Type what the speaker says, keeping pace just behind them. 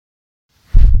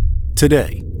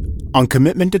Today, on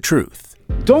Commitment to Truth.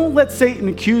 Don't let Satan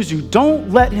accuse you.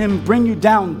 Don't let him bring you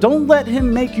down. Don't let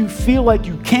him make you feel like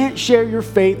you can't share your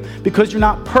faith because you're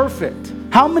not perfect.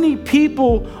 How many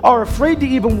people are afraid to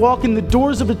even walk in the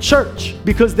doors of a church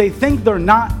because they think they're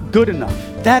not good enough?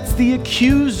 That's the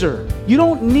accuser. You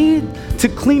don't need to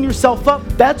clean yourself up.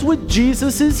 That's what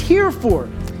Jesus is here for.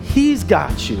 He's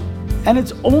got you. And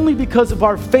it's only because of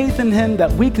our faith in him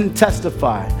that we can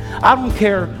testify. I don't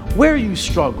care where you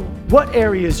struggle, what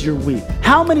areas you're weak,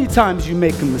 how many times you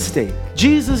make a mistake.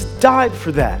 Jesus died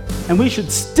for that, and we should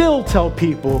still tell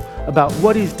people about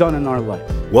what he's done in our life.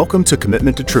 Welcome to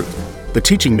Commitment to Truth, the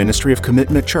teaching ministry of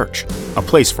Commitment Church, a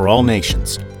place for all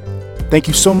nations. Thank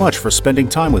you so much for spending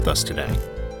time with us today.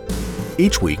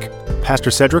 Each week,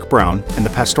 Pastor Cedric Brown and the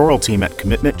pastoral team at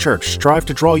Commitment Church strive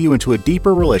to draw you into a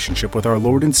deeper relationship with our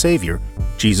Lord and Savior,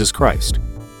 Jesus Christ.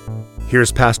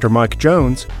 Here's Pastor Mike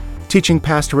Jones, teaching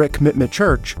pastor at Commitment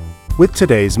Church, with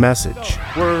today's message.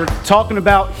 We're talking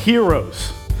about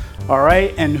heroes, all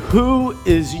right? And who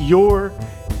is your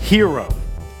hero?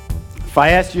 If I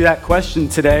asked you that question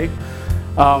today,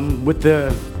 with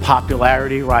the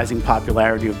rising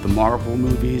popularity of the Marvel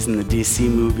movies and the DC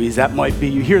movies, that might be,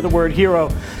 you hear the word hero,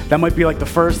 that might be like the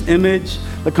first image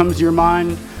that comes to your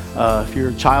mind. If you're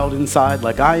a child inside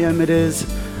like I am, it is.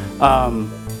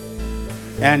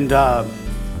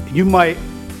 You might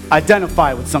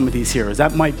identify with some of these heroes.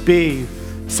 That might be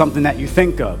something that you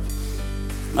think of.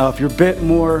 If you're a bit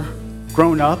more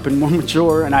grown up and more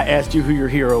mature, and I asked you who your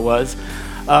hero was,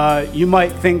 you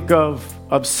might think of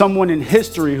someone in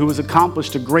history who has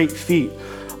accomplished a great feat.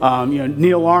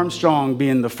 Neil Armstrong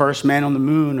being the first man on the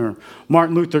moon, or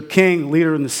Martin Luther King,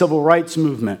 leader in the civil rights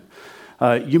movement.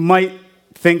 You might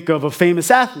think of a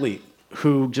famous athlete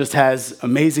who just has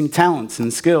amazing talents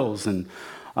and skills. And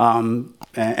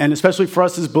especially for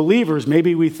us as believers,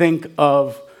 maybe we think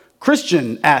of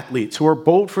Christian athletes who are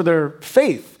bold for their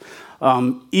faith.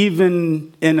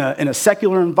 Even in a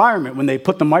secular environment, when they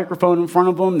put the microphone in front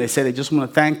of them, they say they just want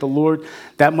to thank the Lord.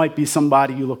 That might be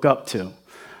somebody you look up to.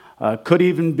 Could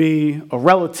even be a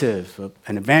relative,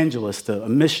 an evangelist, a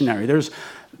missionary. There's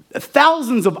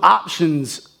thousands of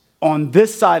options on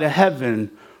this side of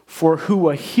heaven for who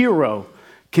a hero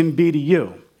can be to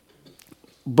you.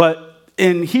 But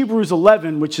in Hebrews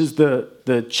 11, which is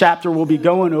the chapter we'll be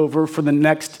going over for the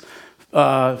next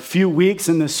few weeks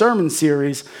in this sermon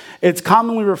series, it's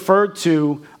commonly referred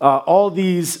to, all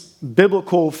these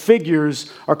biblical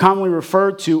figures are commonly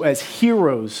referred to as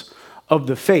heroes of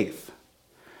the faith.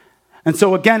 And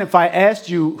so again, if I asked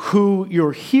you who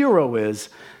your hero is,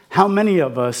 how many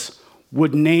of us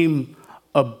would name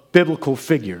a biblical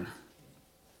figure?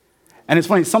 And it's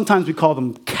funny, sometimes we call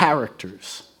them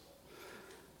characters,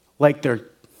 like they're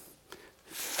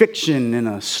fiction in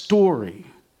a story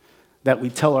that we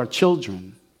tell our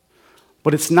children.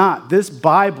 But it's not. This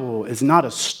Bible is not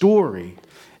a story.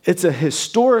 It's a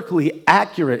historically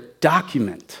accurate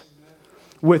document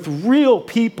with real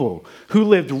people who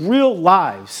lived real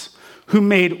lives, who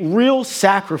made real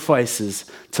sacrifices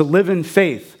to live in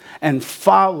faith and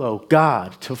follow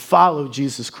God, to follow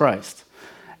Jesus Christ.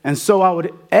 And so I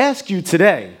would ask you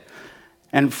today,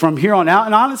 and from here on out,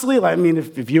 and honestly,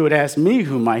 if you had asked me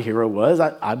who my hero was,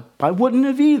 I wouldn't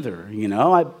have either.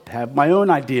 I have my own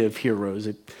idea of heroes.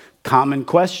 A common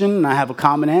question, and I have a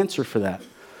common answer for that.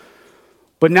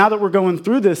 But now that we're going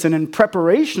through this, and in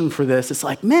preparation for this, it's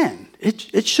like, man,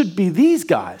 it should be these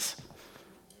guys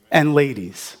and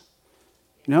ladies.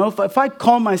 If I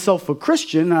call myself a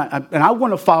Christian, and I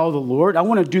want to follow the Lord, I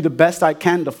want to do the best I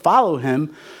can to follow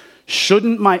him,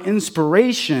 shouldn't my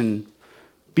inspiration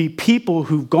be people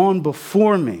who've gone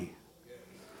before me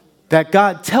that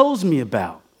God tells me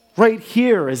about right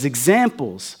here as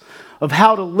examples of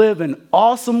how to live an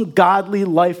awesome, godly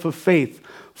life of faith,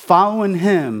 following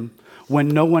him when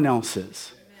no one else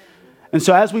is. And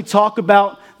so as we talk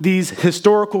about these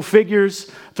historical figures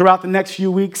throughout the next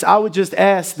few weeks, I would just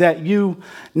ask that you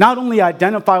not only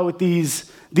identify with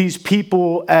these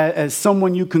people as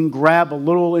someone you can grab a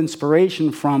little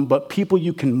inspiration from, but people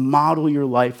you can model your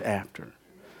life after.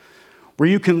 Where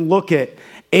you can look at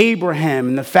Abraham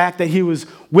and the fact that he was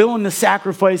willing to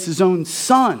sacrifice his own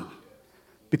son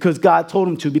because God told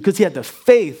him to, because he had the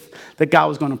faith that God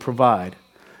was going to provide.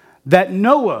 That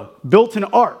Noah built an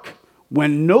ark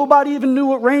when nobody even knew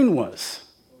what rain was.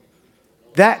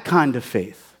 That kind of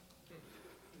faith.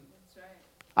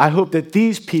 I hope that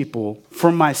these people,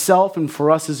 for myself and for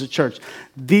us as a church,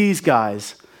 these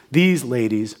guys, these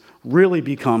ladies, really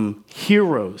become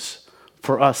heroes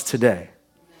for us today.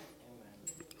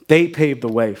 They paved the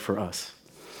way for us.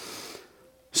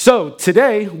 So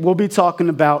today we'll be talking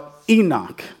about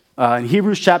Enoch. In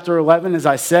Hebrews chapter 11, as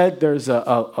I said, there's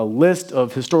a list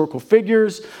of historical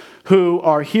figures who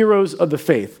are heroes of the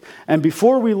faith. And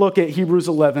before we look at Hebrews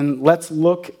 11, let's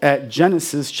look at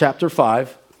Genesis chapter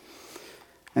 5.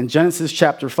 And Genesis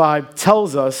chapter 5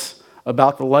 tells us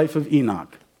about the life of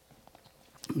Enoch.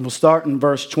 We'll start in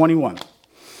verse 21.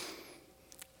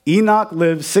 Enoch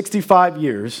lived 65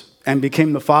 years and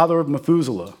became the father of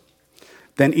Methuselah.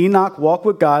 Then Enoch walked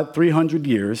with God 300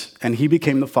 years, and he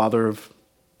became the father of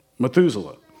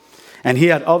Methuselah. And he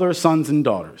had other sons and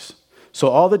daughters. So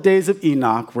all the days of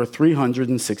Enoch were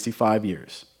 365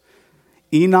 years.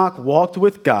 Enoch walked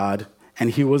with God,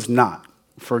 and he was not,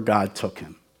 for God took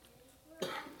him.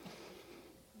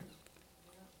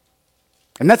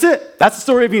 And that's it. That's the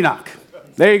story of Enoch.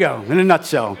 There you go, in a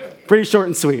nutshell. Pretty short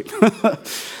and sweet.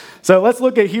 So let's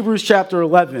look at Hebrews chapter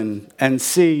 11 and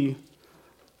see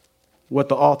what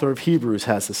the author of Hebrews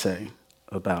has to say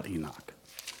about Enoch.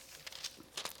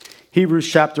 Hebrews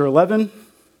chapter 11,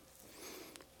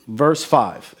 verse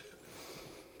 5.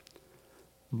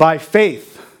 By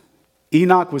faith,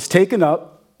 Enoch was taken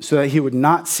up so that he would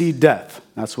not see death.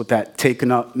 That's what that taken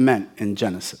up meant in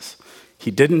Genesis.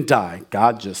 He didn't die.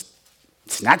 God just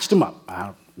snatched him up. I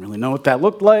don't really know what that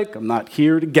looked like. I'm not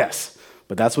here to guess,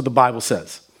 but that's what the Bible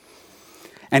says.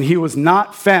 And he was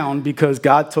not found because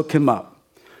God took him up,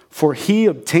 for he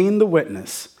obtained the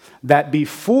witness that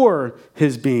before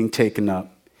his being taken up,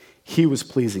 he was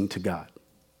pleasing to God.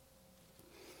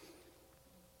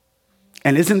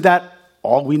 And isn't that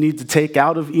all we need to take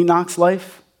out of Enoch's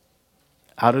life?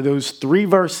 Out of those 3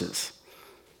 verses.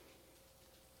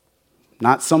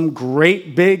 Not some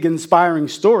great, big, inspiring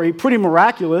story. Pretty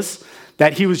miraculous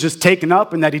that he was just taken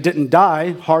up and that he didn't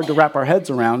die. Hard to wrap our heads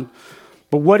around.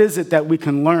 But what is it that we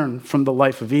can learn from the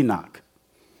life of Enoch?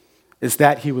 Is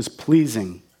that he was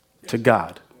pleasing to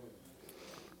God.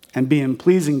 And being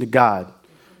pleasing to God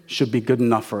should be good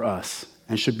enough for us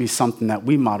and should be something that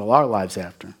we model our lives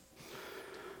after.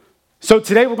 So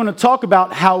today we're going to talk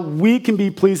about how we can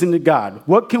be pleasing to God.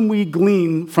 What can we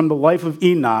glean from the life of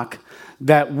Enoch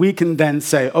that we can then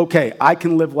say, okay, I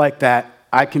can live like that.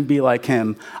 I can be like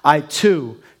him. I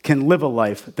too can live a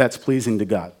life that's pleasing to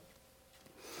God.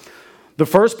 The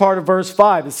first part of verse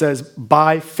 5, it says,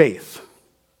 by faith.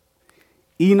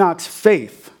 Enoch's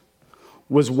faith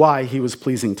was why he was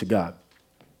pleasing to God.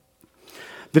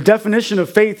 The definition of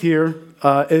faith here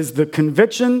is the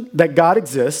conviction that God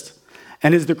exists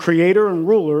and is the creator and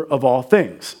ruler of all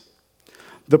things,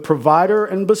 the provider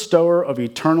and bestower of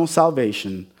eternal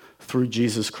salvation through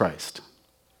Jesus Christ.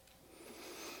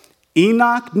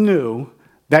 Enoch knew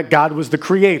that God was the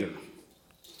creator.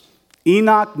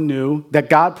 Enoch knew that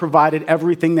God provided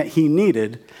everything that he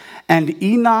needed, and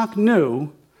Enoch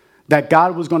knew that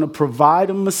God was going to provide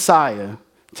a Messiah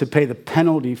to pay the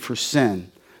penalty for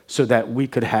sin so that we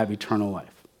could have eternal life.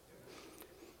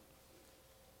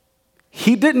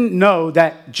 He didn't know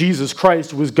that Jesus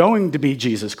Christ was going to be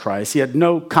Jesus Christ. He had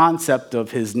no concept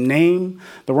of his name.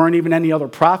 There weren't even any other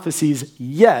prophecies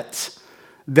yet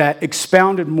that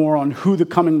expounded more on who the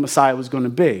coming Messiah was going to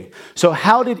be. So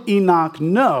how did Enoch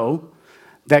know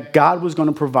that God was going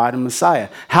to provide a Messiah?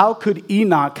 How could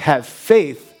Enoch have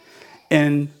faith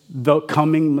in the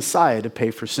coming Messiah to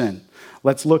pay for sin?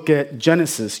 Let's look at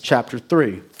Genesis chapter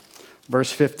 3,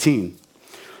 verse 15.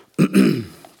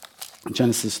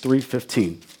 Genesis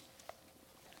 3:15.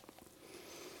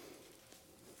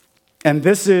 And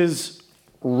this is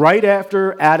right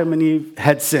after Adam and Eve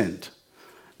had sinned.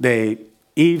 Eve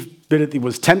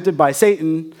was tempted by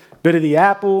Satan, bit of the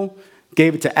apple,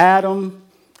 gave it to Adam.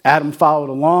 Adam followed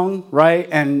along, right?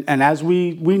 And as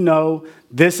we know,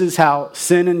 this is how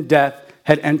sin and death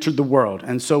had entered the world.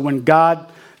 And so when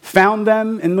God found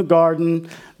them in the garden,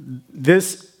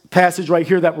 this passage right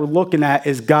here that we're looking at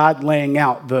is God laying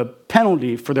out the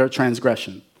penalty for their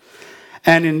transgression.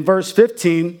 And in verse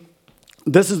 15,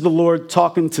 this is the Lord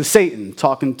talking to Satan,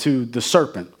 talking to the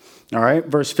serpent. All right,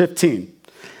 verse 15.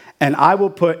 And I will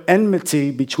put enmity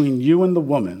between you and the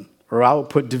woman, or I will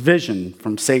put division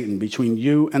from Satan between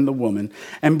you and the woman,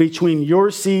 and between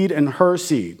your seed and her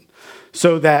seed,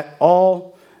 so that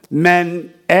all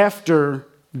men after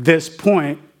this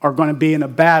point are going to be in a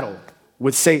battle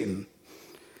with Satan.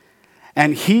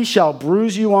 And he shall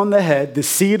bruise you on the head. The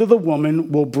seed of the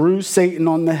woman will bruise Satan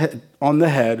on the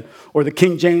head. Or the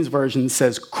King James Version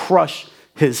says, crush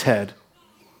his head.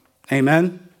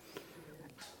 Amen?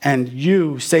 And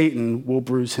you, Satan, will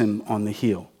bruise him on the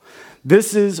heel.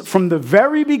 This is from the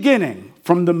very beginning,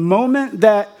 from the moment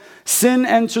that sin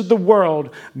entered the world,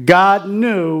 God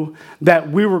knew that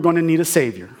we were going to need a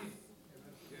Savior.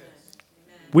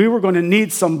 we were going to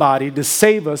need somebody to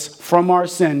save us from our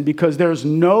sin because there's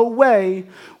no way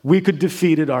we could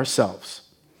defeat it ourselves.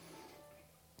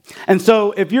 And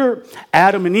so if you're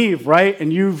Adam and Eve, right,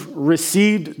 and you've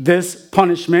received this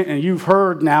punishment and you've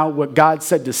heard now what God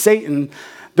said to Satan,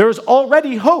 there's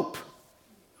already hope.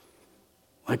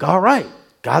 Like, all right,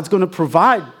 God's going to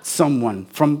provide someone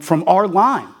from our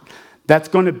line that's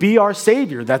going to be our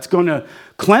Savior, that's going to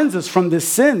cleanse us from this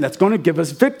sin, that's going to give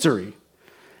us victory.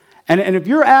 And if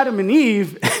you're Adam and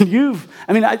Eve,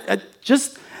 and I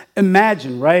just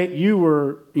imagine, right? You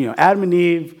were, Adam and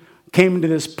Eve came into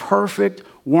this perfect,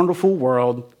 wonderful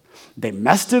world. They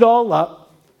messed it all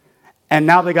up, and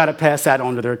now they got to pass that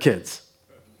on to their kids.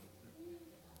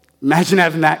 Imagine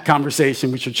having that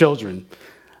conversation with your children.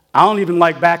 I don't even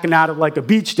like backing out of like a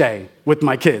beach day with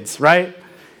my kids, right?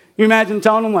 You imagine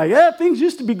telling them like, yeah, things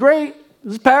used to be great.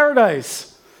 This is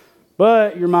paradise.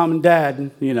 But your mom and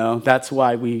dad, that's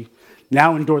why we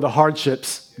now endure the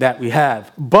hardships that we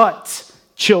have. But,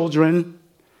 children,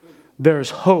 there's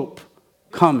hope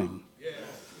coming.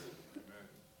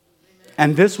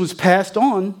 And this was passed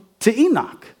on to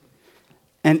Enoch.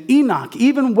 And Enoch,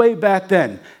 even way back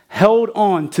then, held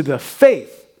on to the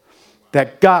faith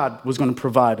that God was going to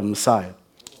provide a Messiah.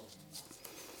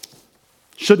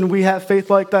 Shouldn't we have faith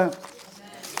like that?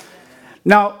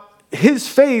 Now, his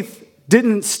faith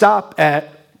didn't stop at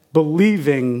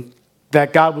believing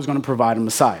that God was going to provide a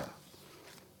Messiah.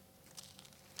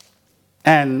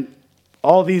 And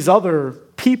all these other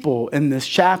people in this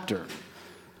chapter,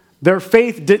 their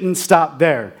faith didn't stop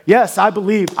there. Yes, I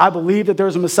believe that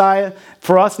there's a Messiah.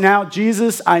 For us now,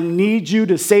 Jesus, I need you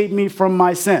to save me from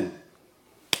my sin.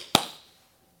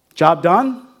 Job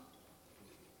done?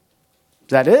 Is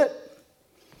that it?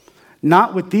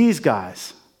 Not with these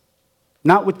guys.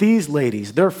 Not with these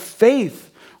ladies. Their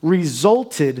faith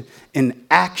resulted in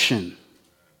action.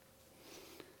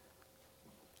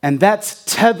 And that's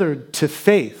tethered to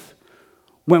faith.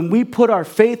 When we put our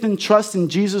faith and trust in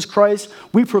Jesus Christ,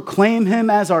 we proclaim him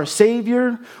as our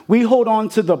Savior. We hold on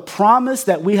to the promise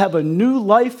that we have a new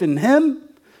life in him.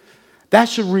 That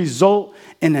should result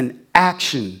in an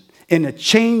action, in a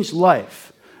changed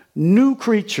life. New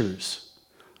creatures,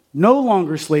 no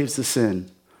longer slaves to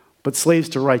sin, but slaves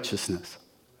to righteousness.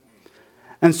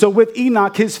 And so with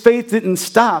Enoch, his faith didn't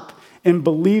stop in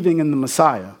believing in the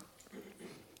Messiah,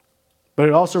 but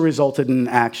it also resulted in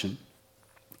action.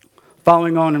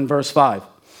 Following on in verse 5.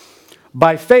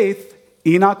 By faith,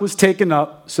 Enoch was taken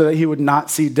up so that he would not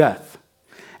see death.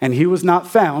 And he was not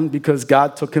found because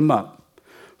God took him up.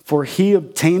 For he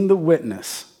obtained the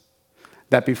witness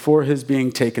that before his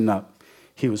being taken up,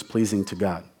 he was pleasing to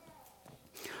God.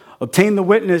 Obtain the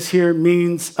witness here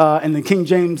means, in the King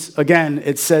James, again,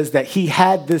 it says that he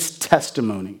had this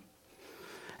testimony.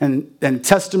 And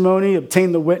testimony,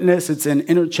 obtain the witness, it's an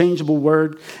interchangeable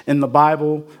word in the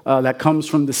Bible that comes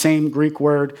from the same Greek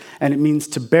word, and it means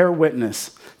to bear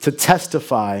witness, to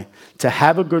testify, to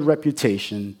have a good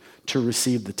reputation, to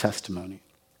receive the testimony.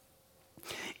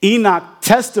 Enoch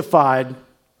testified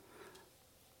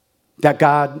that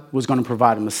God was going to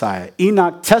provide a Messiah.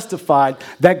 Enoch testified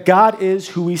that God is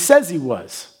who he says he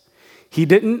was. He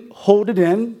didn't hold it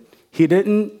in. He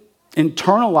didn't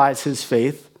internalize his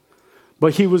faith.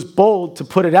 But he was bold to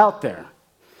put it out there.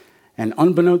 And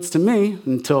unbeknownst to me,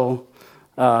 until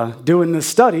doing this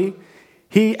study,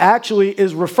 he actually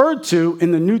is referred to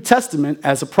in the New Testament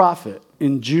as a prophet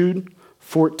in Jude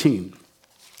 14.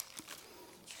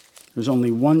 There's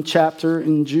only one chapter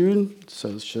in Jude, so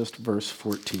it's just verse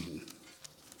 14.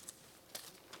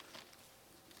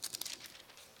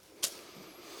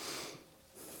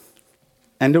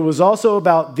 And it was also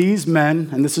about these men,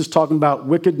 and this is talking about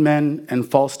wicked men and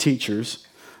false teachers,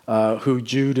 who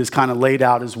Jude is kind of laid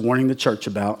out as warning the church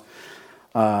about.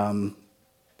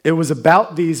 It was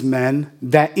about these men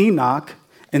that Enoch,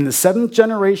 in the seventh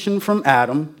generation from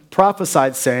Adam,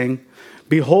 prophesied, saying,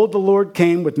 Behold, the Lord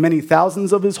came with many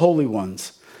thousands of his holy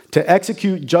ones, to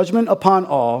execute judgment upon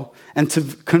all, and to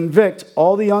convict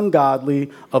all the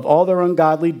ungodly of all their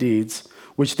ungodly deeds,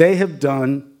 which they have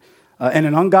done in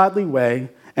an ungodly way,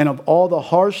 and of all the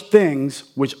harsh things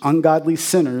which ungodly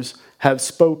sinners have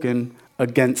spoken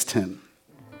against him.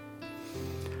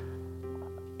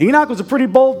 Enoch was a pretty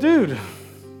bold dude.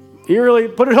 He really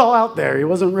put it all out there. He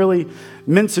wasn't really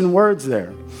mincing words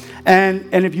there.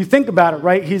 And if you think about it,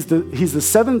 right, he's the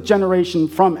seventh generation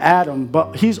from Adam,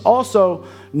 but he's also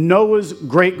Noah's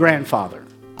great-grandfather.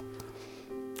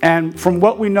 And from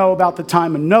what we know about the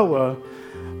time of Noah,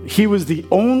 he was the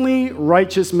only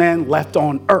righteous man left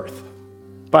on earth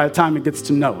by the time it gets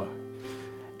to Noah.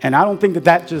 And I don't think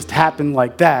that just happened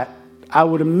like that. I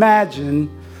would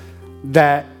imagine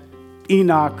that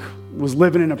Enoch was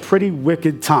living in a pretty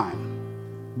wicked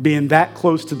time, being that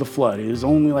close to the flood. It was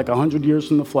only like 100 years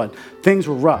from the flood. Things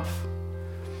were rough.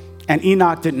 And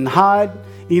Enoch didn't hide.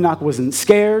 Enoch wasn't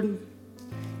scared.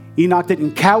 Enoch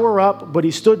didn't cower up, but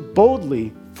he stood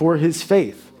boldly for his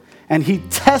faith. And he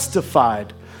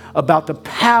testified about the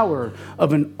power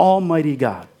of an almighty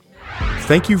God.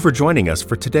 Thank you for joining us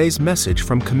for today's message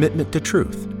from Commitment to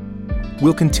Truth.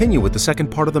 We'll continue with the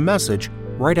second part of the message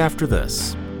right after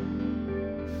this.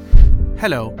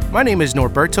 Hello, my name is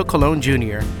Norberto Colon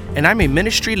Jr., and I'm a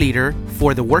ministry leader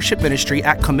for the worship ministry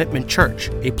at Commitment Church,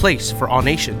 a place for all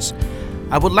nations.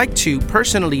 I would like to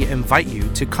personally invite you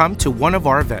to come to one of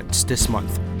our events this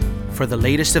month. For the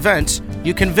latest events,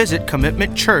 you can visit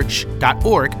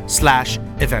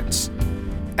commitmentchurch.org/events.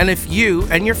 And if you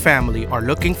and your family are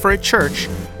looking for a church,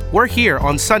 we're here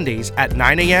on Sundays at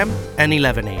 9 a.m. and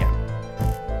 11 a.m.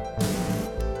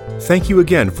 Thank you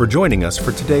again for joining us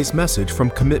for today's message from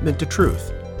Commitment to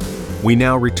Truth. We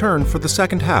now return for the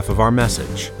second half of our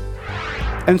message.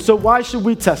 And so why should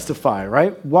we testify,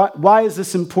 right? Why is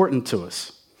this important to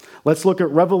us? Let's look at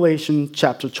Revelation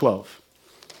chapter 12,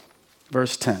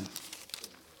 verse 10.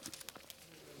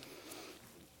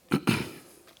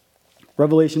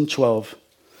 Revelation 12,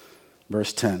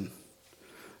 verse 10.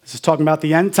 This is talking about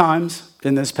the end times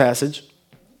in this passage.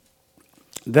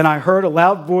 Then I heard a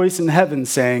loud voice in heaven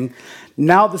saying,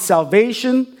 "Now the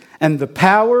salvation and the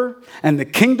power and the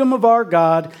kingdom of our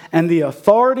God and the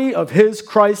authority of his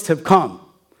Christ have come.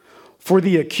 For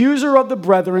the accuser of the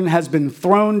brethren has been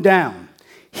thrown down,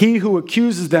 he who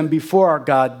accuses them before our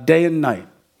God day and night."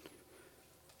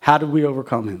 How did we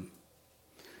overcome him?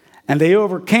 And they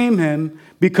overcame him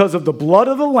because of the blood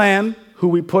of the Lamb, who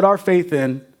we put our faith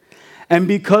in, and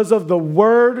because of the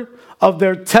word of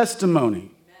their testimony.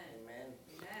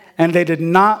 And they did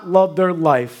not love their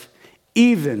life,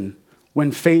 even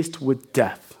when faced with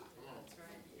death.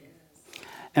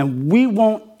 And we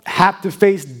won't have to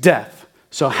face death.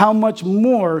 So how much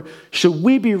more should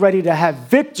we be ready to have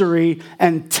victory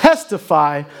and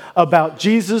testify about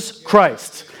Jesus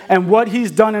Christ and what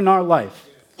he's done in our life?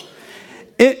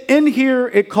 In here,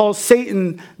 it calls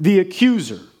Satan the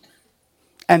accuser.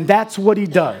 And that's what he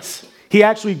does. He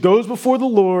actually goes before the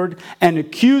Lord and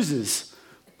accuses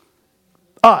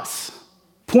us,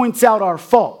 points out our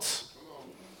faults.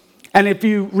 And if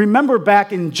you remember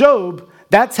back in Job,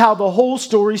 that's how the whole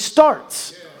story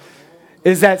starts.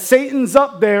 Is that Satan's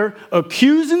up there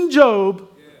accusing Job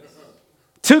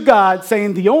to God,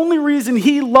 saying the only reason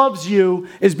he loves you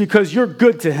is because you're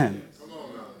good to him.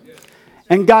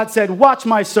 And God said, "Watch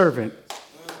my servant.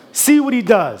 See what he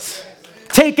does.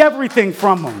 Take everything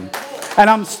from him, and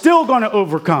I'm still going to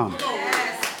overcome."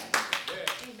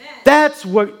 That's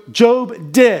what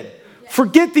Job did.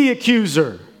 Forget the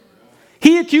accuser.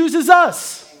 He accuses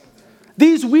us.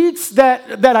 These weeks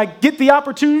that I get the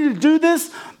opportunity to do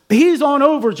this, he's on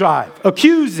overdrive,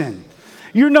 accusing.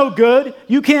 You're no good.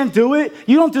 You can't do it.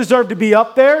 You don't deserve to be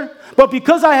up there. But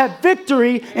because I have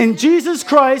victory in Jesus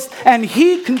Christ and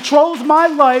he controls my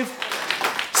life,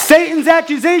 Satan's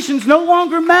accusations no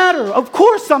longer matter. Of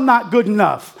course I'm not good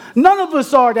enough. None of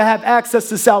us are to have access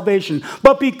to salvation.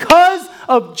 But because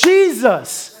of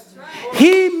Jesus,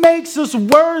 he makes us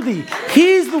worthy.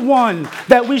 He's the one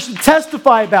that we should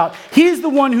testify about. He's the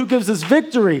one who gives us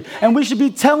victory. And we should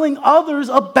be telling others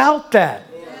about that.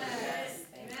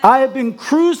 I have been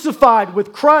crucified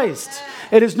with Christ.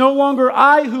 It is no longer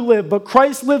I who live, but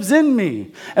Christ lives in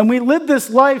me. And we live this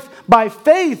life by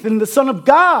faith in the Son of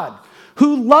God,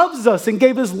 who loves us and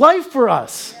gave his life for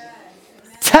us.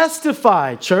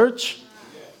 Testify, church.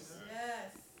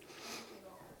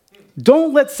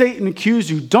 Don't let Satan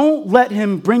accuse you. Don't let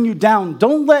him bring you down.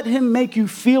 Don't let him make you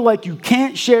feel like you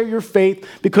can't share your faith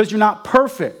because you're not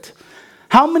perfect.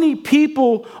 How many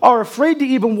people are afraid to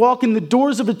even walk in the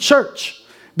doors of a church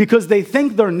because they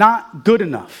think they're not good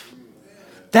enough?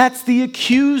 That's the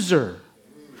accuser.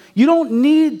 You don't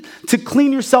need to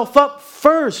clean yourself up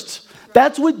first.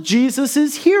 That's what Jesus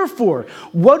is here for.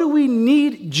 What do we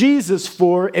need Jesus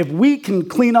for if we can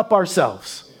clean up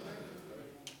ourselves?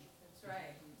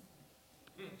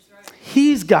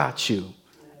 He's got you.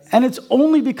 And it's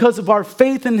only because of our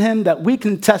faith in him that we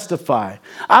can testify.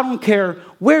 I don't care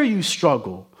where you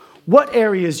struggle, what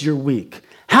areas you're weak,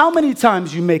 how many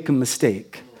times you make a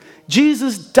mistake.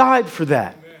 Jesus died for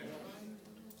that.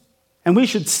 And we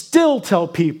should still tell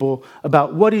people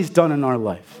about what he's done in our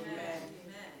life.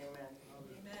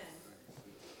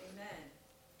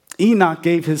 Enoch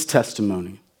gave his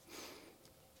testimony.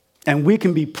 And we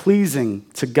can be pleasing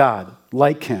to God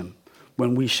like him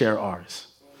when we share ours.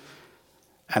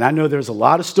 And I know there's a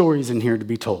lot of stories in here to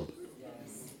be told.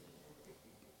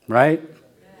 right?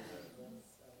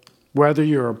 Whether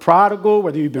you're a prodigal,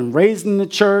 whether you've been raised in the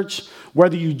church,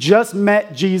 whether you just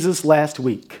met Jesus last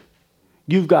week,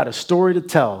 you've got a story to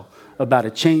tell about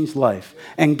a changed life.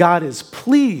 And God is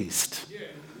pleased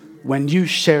when you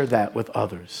share that with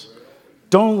others.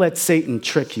 Don't let Satan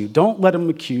trick you. Don't let him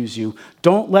accuse you.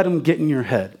 Don't let him get in your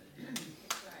head.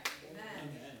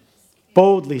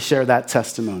 Boldly share that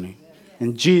testimony,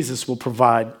 and Jesus will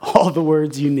provide all the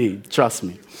words you need. Trust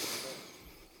me.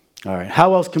 All right,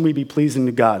 how else can we be pleasing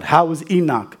to God? How was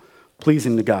Enoch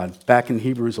pleasing to God? Back in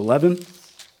Hebrews 11.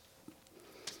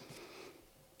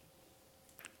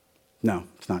 No,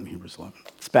 it's not in Hebrews 11.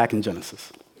 It's back in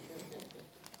Genesis.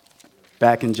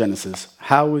 Back in Genesis.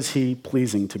 How was he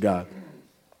pleasing to God?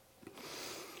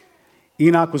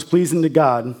 Enoch was pleasing to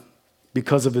God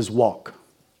because of his walk.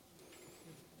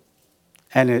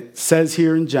 And it says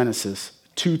here in Genesis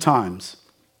 2 times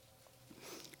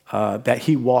that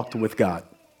he walked with God.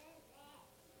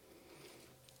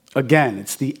 Again,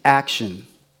 it's the action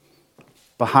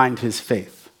behind his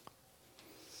faith.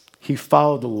 He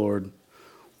followed the Lord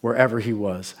wherever he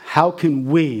was. How can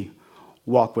we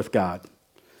walk with God?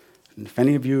 And if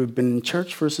any of you have been in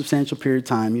church for a substantial period of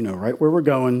time, you know right where we're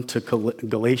going, to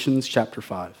Galatians chapter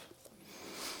 5.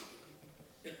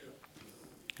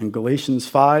 In Galatians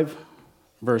 5,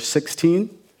 verse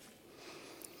 16,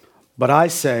 but I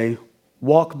say,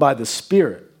 walk by the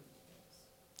Spirit,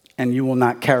 and you will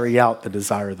not carry out the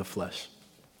desire of the flesh.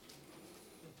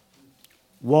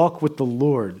 Walk with the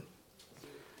Lord.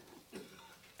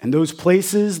 And those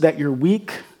places that you're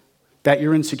weak, that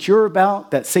you're insecure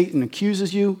about, that Satan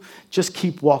accuses you, just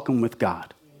keep walking with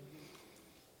God.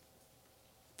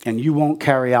 And you won't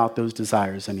carry out those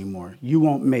desires anymore. You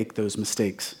won't make those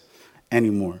mistakes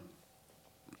anymore.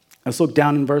 Let's look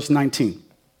down in verse 19.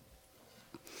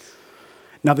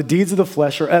 Now the deeds of the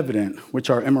flesh are evident,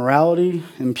 which are immorality,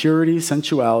 impurity,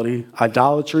 sensuality,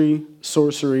 idolatry,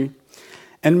 sorcery,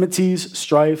 enmities,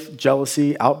 strife,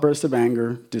 jealousy, outbursts of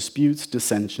anger, disputes,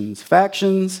 dissensions,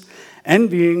 factions,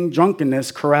 envying,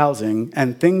 drunkenness, carousing,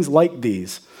 and things like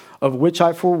these, of which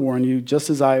I forewarn you,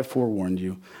 just as I have forewarned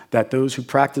you, that those who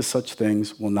practice such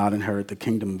things will not inherit the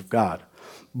kingdom of God.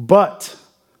 But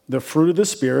the fruit of the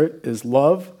Spirit is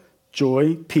love,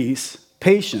 joy, peace,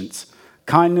 patience,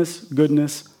 kindness,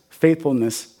 goodness,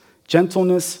 faithfulness,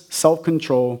 gentleness,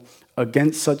 self-control.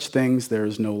 Against such things there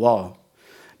is no law.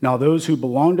 Now those who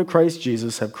belong to Christ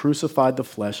Jesus have crucified the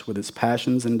flesh with its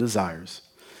passions and desires.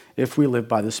 If we live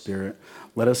by the Spirit,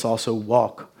 let us also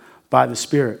walk by the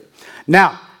Spirit.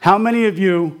 Now, how many of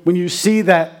you, when you see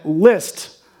that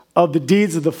list of the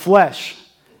deeds of the flesh,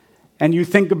 and you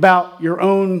think about your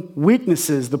own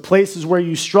weaknesses, the places where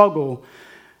you struggle,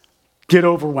 get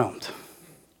overwhelmed?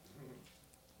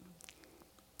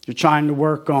 You're trying to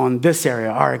work on this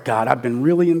area. All right, God, I've been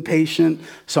really impatient,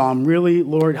 so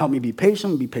Lord, help me be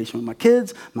patient. I'm be patient with my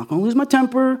kids. I'm not going to lose my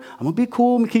temper. I'm going to be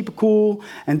cool. I'm going to keep it cool.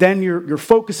 And then you're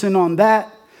focusing on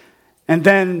that, and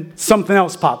then something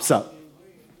else pops up,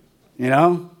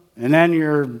 and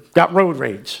then got road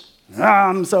rage.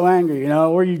 I'm so angry,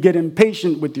 or you get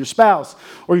impatient with your spouse,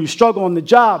 or you struggle on the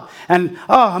job, and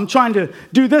I'm trying to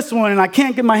do this one, and I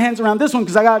can't get my hands around this one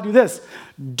because I got to do this.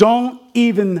 Don't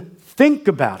even think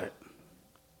about it.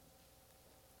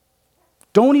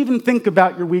 Don't even think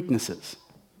about your weaknesses.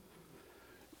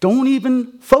 Don't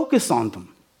even focus on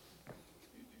them.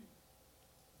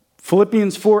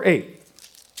 Philippians 4:8.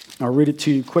 I'll read it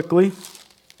to you quickly.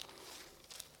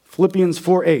 Philippians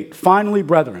 4:8. Finally,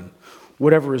 brethren,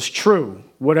 whatever is true,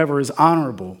 whatever is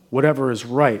honorable, whatever is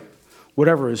right,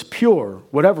 whatever is pure,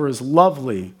 whatever is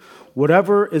lovely,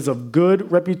 whatever is of good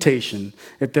reputation,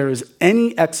 if there is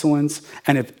any excellence,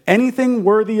 and if anything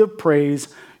worthy of praise,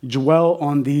 dwell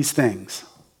on these things.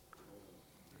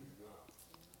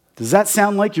 Does that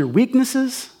sound like your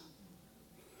weaknesses?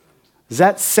 Does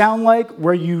that sound like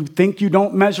where you think you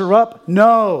don't measure up?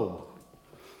 No.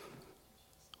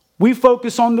 We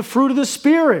focus on the fruit of the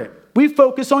Spirit. We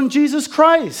focus on Jesus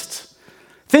Christ.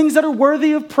 Things that are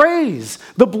worthy of praise.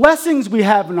 The blessings we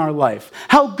have in our life.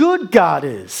 How good God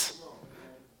is.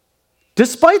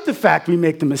 Despite the fact we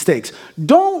make the mistakes.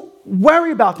 Don't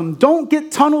worry about them. Don't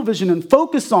get tunnel vision and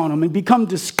focus on them and become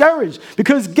discouraged.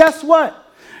 Because guess what?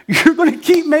 You're going to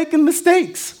keep making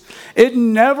mistakes. It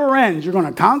never ends. You're going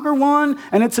to conquer one,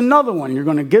 and it's another one. You're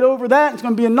going to get over that, it's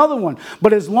going to be another one.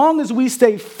 But as long as we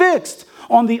stay fixed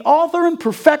on the author and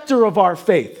perfecter of our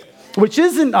faith, which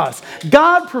isn't us,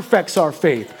 God perfects our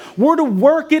faith. We're to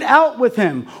work it out with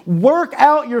him. Work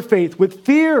out your faith with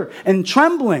fear and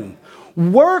trembling.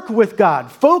 Work with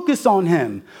God. Focus on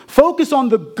him. Focus on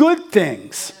the good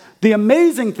things, the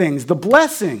amazing things, the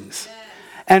blessings.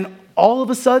 And all of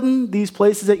a sudden, these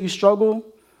places that you struggle,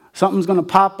 something's going to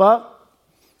pop up,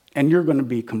 and you're going to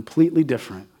be completely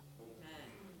different.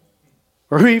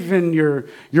 Or even your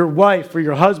wife or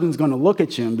your husband's going to look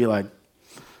at you and be like,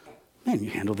 man, you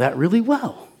handled that really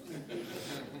well.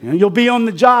 You'll be on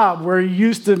the job where you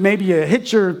used to maybe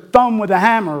hit your thumb with a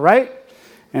hammer, right?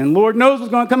 And Lord knows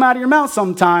what's going to come out of your mouth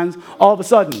sometimes. All of a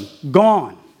sudden,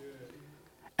 gone.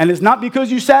 And it's not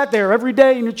because you sat there every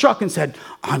day in your truck and said,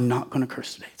 I'm not going to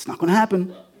curse today. It's not going to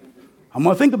happen. I'm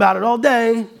going to think about it all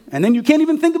day. And then you can't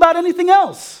even think about anything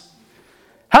else.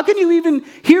 How can you even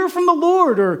hear from the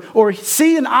Lord or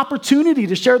see an opportunity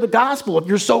to share the gospel if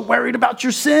you're so worried about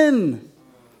your sin?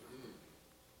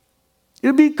 It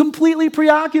would be completely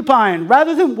preoccupying.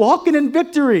 Rather than walking in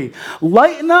victory,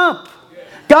 lighten up.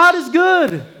 God is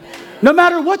good, no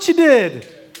matter what you did.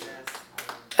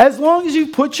 As long as you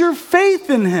put your faith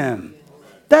in him.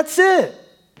 That's it.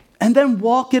 And then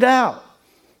walk it out.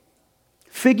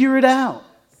 Figure it out.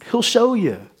 He'll show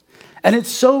you. And it's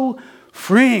so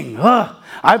freeing.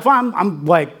 I find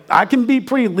I can be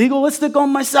pretty legalistic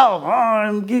on myself.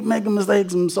 I keep making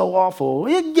mistakes. I'm so awful.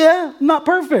 Yeah, I'm not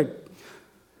perfect.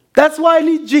 That's why I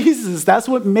need Jesus. That's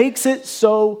what makes it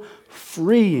so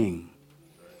freeing.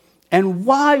 And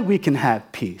why we can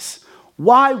have peace.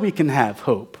 Why we can have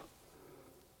hope.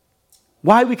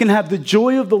 Why we can have the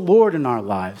joy of the Lord in our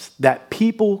lives that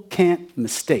people can't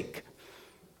mistake.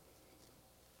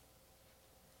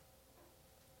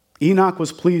 Enoch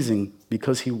was pleasing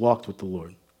because he walked with the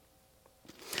Lord.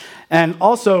 And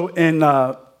also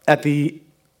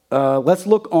let's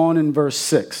look on in verse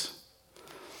 6.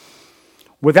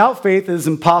 Without faith it is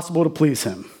impossible to please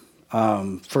him.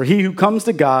 For he who comes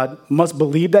to God must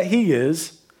believe that he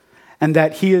is, and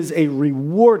that he is a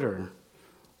rewarder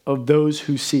of those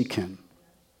who seek him.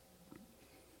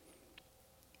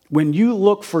 When you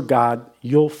look for God,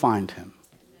 you'll find him.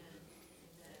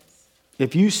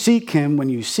 If you seek him, when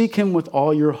you seek him with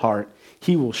all your heart,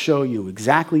 he will show you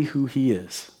exactly who he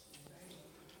is.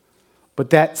 But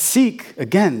that seek,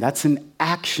 again, that's an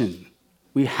action.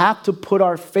 We have to put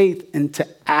our faith into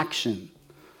action.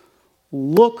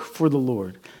 Look for the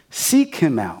Lord. Seek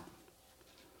him out.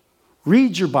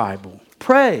 Read your Bible.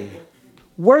 Pray.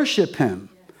 Worship him.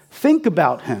 Think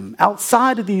about him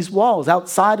outside of these walls,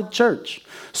 outside of church.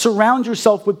 Surround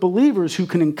yourself with believers who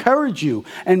can encourage you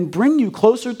and bring you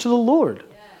closer to the Lord.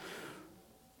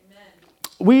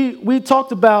 We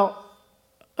talked about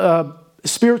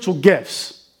spiritual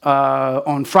gifts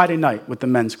on Friday night with the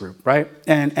men's group, right?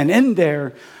 And in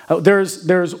there,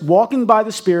 there's walking by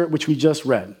the Spirit, which we just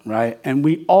read, right? And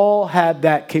we all have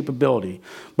that capability.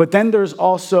 But then there's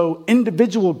also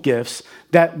individual gifts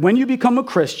that when you become a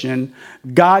Christian,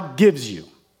 God gives you.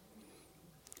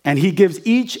 And he gives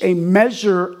each a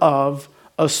measure of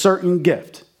a certain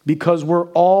gift because we're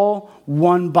all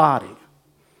one body.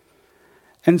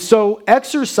 And so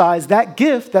exercise that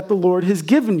gift that the Lord has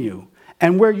given you.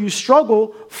 And where you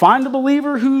struggle, find a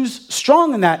believer who's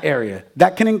strong in that area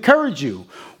that can encourage you.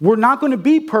 We're not going to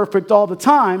be perfect all the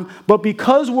time, but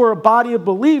because we're a body of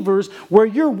believers, where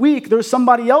you're weak, there's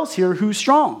somebody else here who's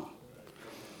strong.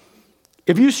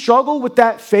 If you struggle with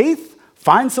that faith,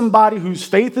 find somebody whose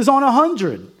faith is on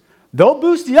 100. They'll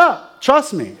boost you up.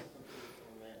 Trust me.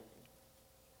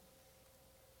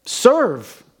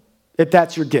 Serve if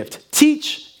that's your gift.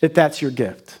 Teach if that's your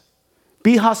gift.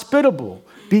 Be hospitable.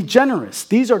 Be generous.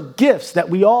 These are gifts that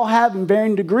we all have in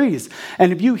varying degrees.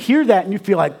 And if you hear that and you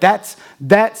feel like that's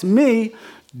me,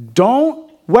 don't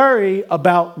worry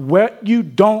about what you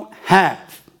don't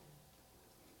have.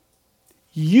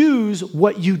 Use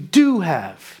what you do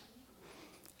have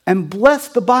and bless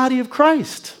the body of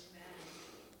Christ.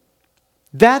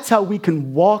 That's how we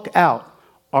can walk out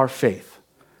our faith.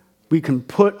 We can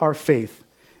put our faith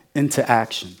into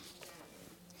action.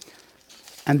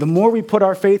 And the more we put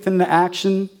our faith into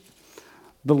action,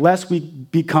 the less we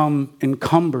become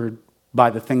encumbered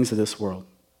by the things of this world.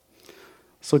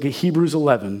 Let's look at Hebrews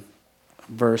 11,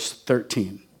 verse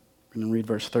 13. We're going to read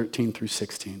verse 13 through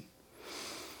 16.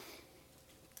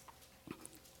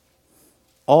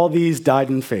 All these died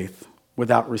in faith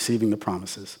without receiving the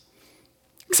promises.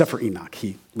 Except for Enoch.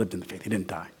 He lived in the faith. He didn't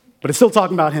die. But it's still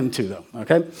talking about him too, though.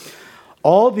 Okay?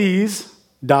 All these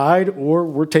died or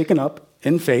were taken up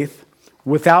in faith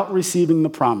without receiving the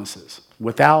promises,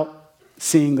 without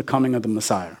seeing the coming of the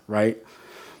Messiah, right?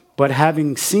 But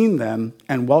having seen them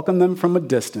and welcomed them from a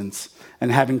distance,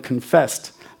 and having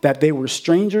confessed that they were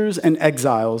strangers and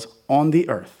exiles on the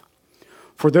earth.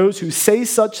 For those who say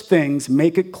such things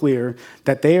make it clear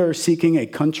that they are seeking a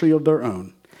country of their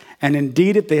own. And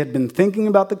indeed, if they had been thinking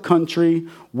about the country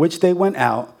which they went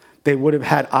out, they would have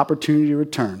had opportunity to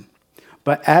return.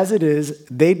 But as it is,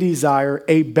 they desire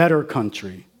a better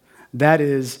country, that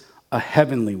is, a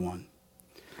heavenly one.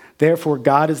 Therefore,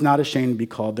 God is not ashamed to be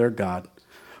called their God,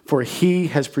 for he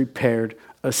has prepared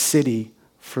a city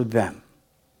for them.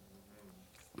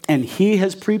 And he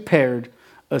has prepared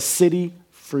a city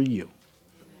for you.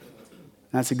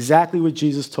 That's exactly what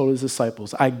Jesus told his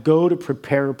disciples. I go to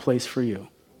prepare a place for you.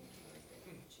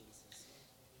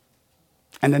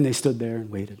 And then they stood there and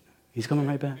waited. He's coming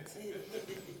right back.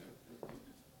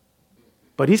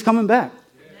 But he's coming back.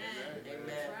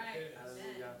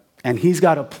 And he's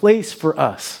got a place for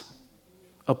us,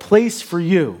 a place for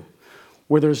you,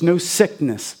 where there's no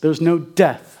sickness, there's no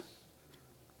death,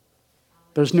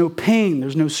 there's no pain,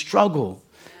 there's no struggle,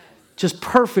 just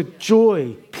perfect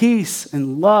joy, peace,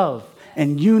 and love,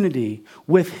 and unity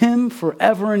with him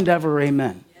forever and ever.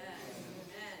 Amen.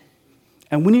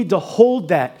 And we need to hold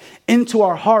that into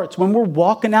our hearts when we're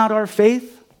walking out our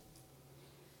faith.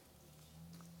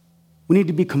 We need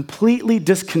to be completely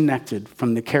disconnected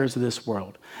from the cares of this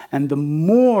world. And the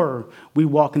more we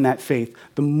walk in that faith,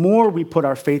 the more we put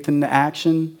our faith into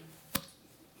action.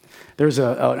 There's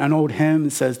an old hymn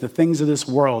that says, the things of this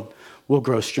world will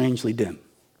grow strangely dim.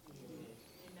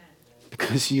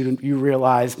 Because you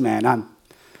realize, man,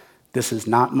 this is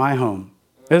not my home.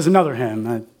 There's another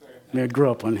hymn. I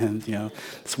grew up on hymns,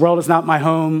 This world is not my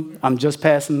home. I'm just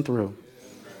passing through.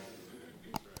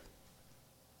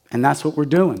 And that's what we're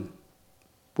doing.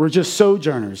 We're just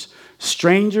sojourners,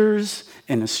 strangers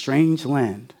in a strange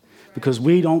land, because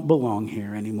we don't belong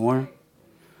here anymore.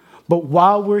 But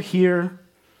while we're here,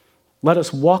 let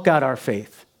us walk out our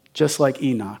faith, just like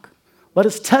Enoch. Let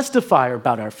us testify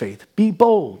about our faith. Be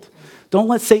bold. Don't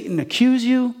let Satan accuse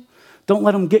you. Don't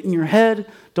let him get in your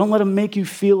head. Don't let him make you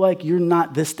feel like you're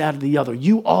not this, that, or the other.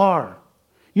 You are.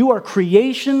 You are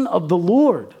creation of the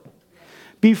Lord.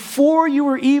 Before you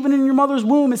were even in your mother's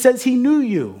womb, it says he knew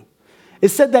you. It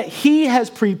said that he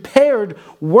has prepared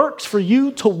works for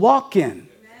you to walk in.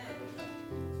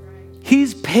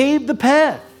 He's paved the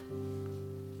path.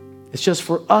 It's just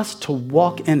for us to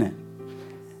walk in it.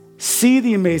 See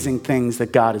the amazing things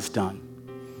that God has done.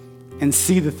 And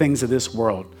see the things of this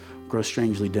world grow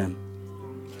strangely dim.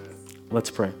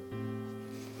 Let's pray.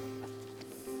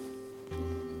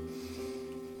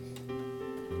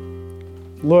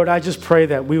 Lord, I just pray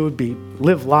that we would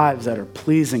live lives that are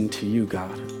pleasing to you,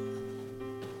 God.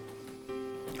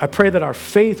 I pray that our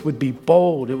faith would be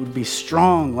bold, it would be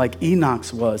strong like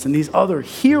Enoch's was, and these other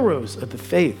heroes of the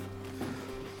faith.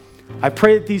 I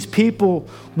pray that these people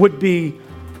would be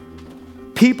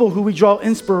people who we draw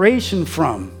inspiration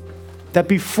from, that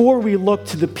before we look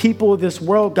to the people of this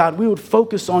world, God, we would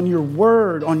focus on your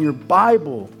word, on your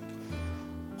Bible,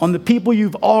 on the people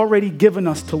you've already given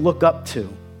us to look up to.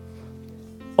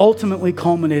 Ultimately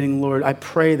culminating, Lord, I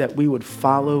pray that we would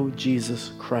follow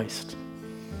Jesus Christ.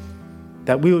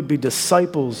 That we would be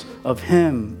disciples of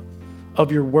him,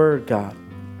 of your word, God.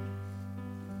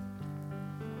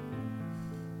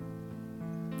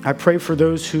 I pray for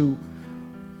those who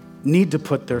need to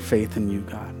put their faith in you,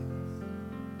 God.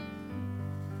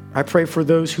 I pray for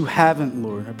those who haven't,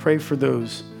 Lord. I pray for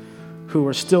those who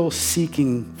are still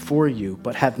seeking for you,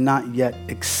 but have not yet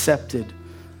accepted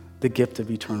the gift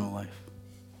of eternal life.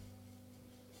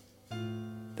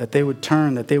 That they would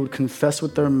turn, that they would confess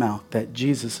with their mouth that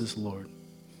Jesus is Lord.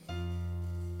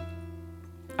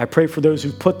 I pray for those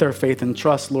who put their faith and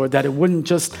trust, Lord, that it wouldn't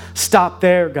just stop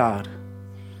there, God.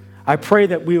 I pray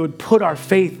that we would put our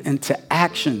faith into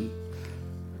action,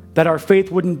 that our faith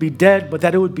wouldn't be dead, but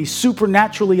that it would be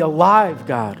supernaturally alive,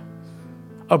 God,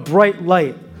 a bright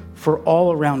light for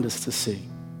all around us to see.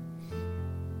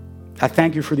 I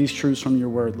thank you for these truths from your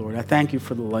word, Lord. I thank you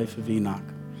for the life of Enoch.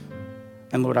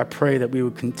 And Lord, I pray that we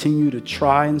would continue to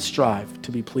try and strive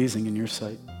to be pleasing in your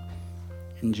sight.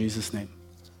 In Jesus' name,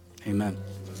 amen.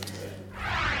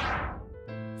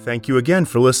 Thank you again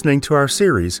for listening to our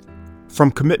series,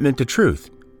 From Commitment to Truth,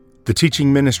 the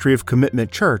teaching ministry of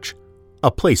Commitment Church,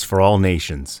 a place for all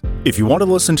nations. If you want to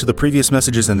listen to the previous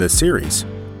messages in this series,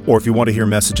 or if you want to hear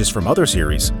messages from other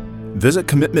series, visit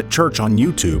Commitment Church on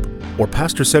YouTube or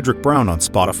Pastor Cedric Brown on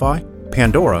Spotify,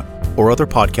 Pandora, or other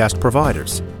podcast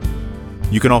providers.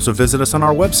 You can also visit us on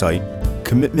our website,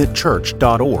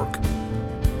 commitmentchurch.org.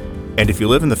 And if you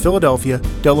live in the Philadelphia,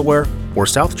 Delaware, or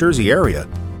South Jersey area,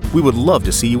 we would love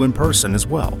to see you in person as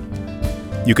well.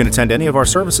 You can attend any of our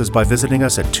services by visiting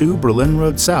us at 2 Berlin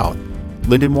Road South,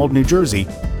 Lindenwold, New Jersey,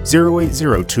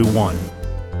 08021.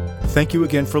 Thank you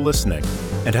again for listening,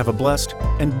 and have a blessed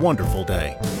and wonderful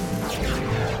day.